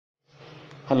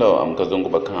Hello, I'm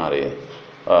Kazungu Bakari.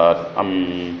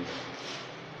 I'm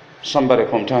somebody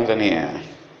from Tanzania.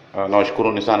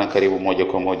 Nawashukuruni sana, karibu moja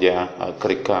kwa moja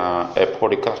katika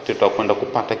podcast. Tutakwenda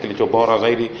kupata kilicho bora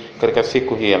zaidi katika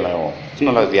siku hii ya leo.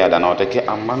 Sina la ziada, nawatakia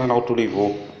amani na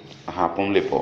utulivu hapo mlipo.